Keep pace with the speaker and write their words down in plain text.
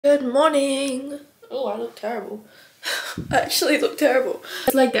Good morning. Oh, I look terrible. I actually look terrible.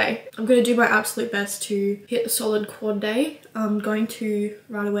 It's leg day. I'm going to do my absolute best to hit a solid quad day. I'm going to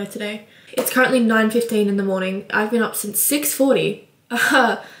ride away today. It's currently 9:15 in the morning. I've been up since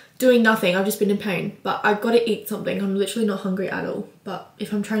 6:40 doing nothing. I've just been in pain, but I've got to eat something. I'm literally not hungry at all, but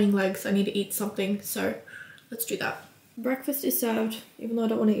if I'm training legs, I need to eat something, so let's do that. Breakfast is served, even though I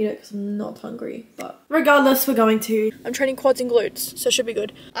don't want to eat it because I'm not hungry, but regardless, we're going to. I'm training quads and glutes, so it should be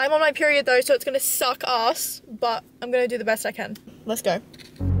good. I'm on my period though, so it's going to suck ass, but I'm going to do the best I can. Let's go.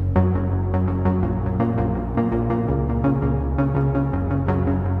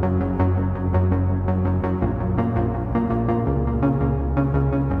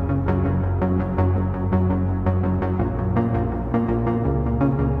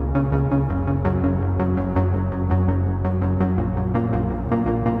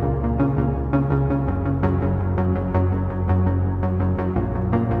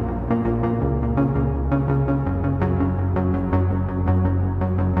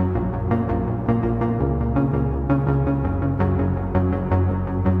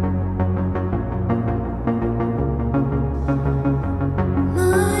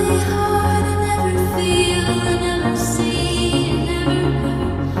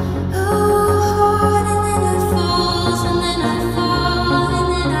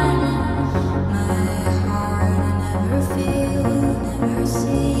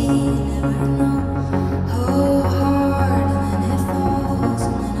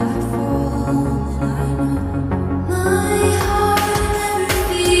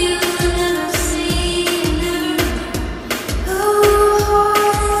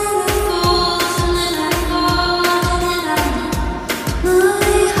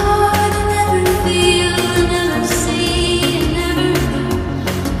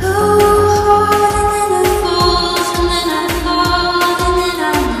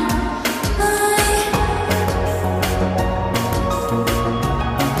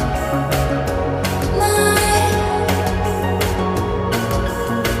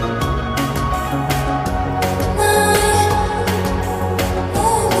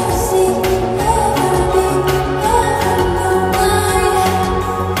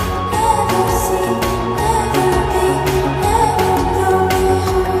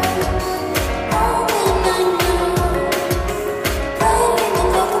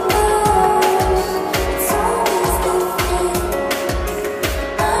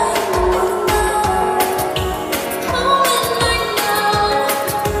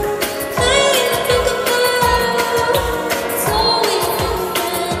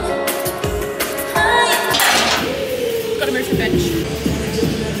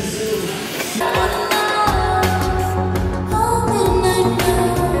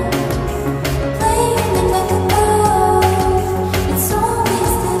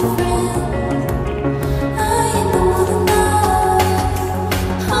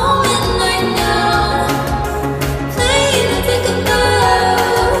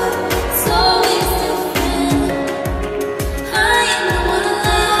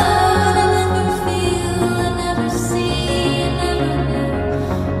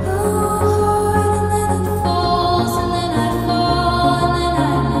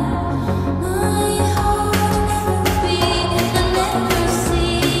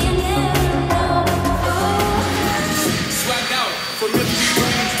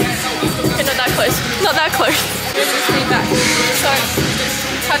 Not that close. Just lean back. So,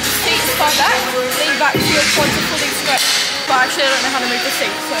 have the seat as far back, lean back to your quads are fully stretched. But actually I don't know how to move the seat,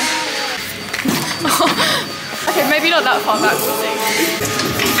 so. Okay, maybe not that far back, we'll see.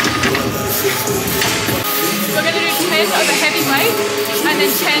 We're going to do 10 of a heavy weight, and then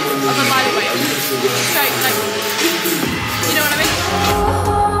 10 of a lighter weight. Straight, like, you know what I mean?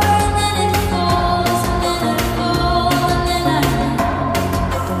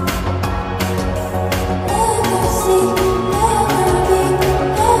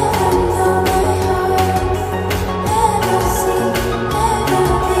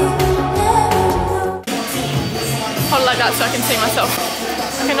 Like that so I can see myself.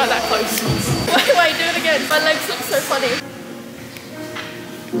 Okay, not that close. Wait, do it again. My legs look so funny.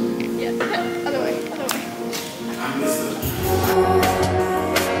 Yeah, other way, other way.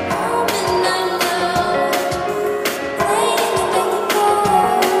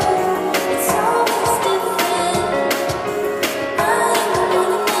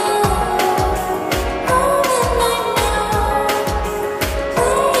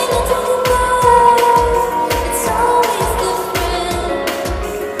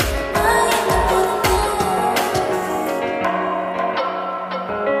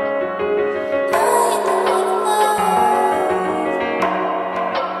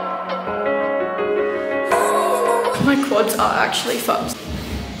 My quads are actually fucked.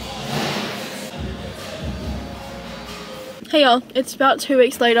 Hey y'all, it's about 2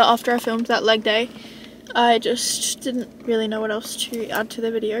 weeks later after I filmed that leg day. I just didn't really know what else to add to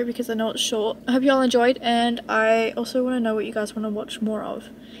the video because I know it's short. I hope y'all enjoyed, and I also want to know what you guys want to watch more of.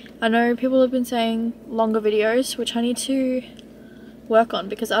 I know people have been saying longer videos, which I need to work on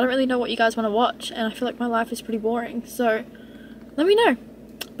because I don't really know what you guys want to watch, and I feel like my life is pretty boring, so let me know.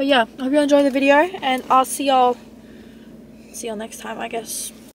 But yeah, I hope you enjoy the video, and I'll see y'all next time, I guess.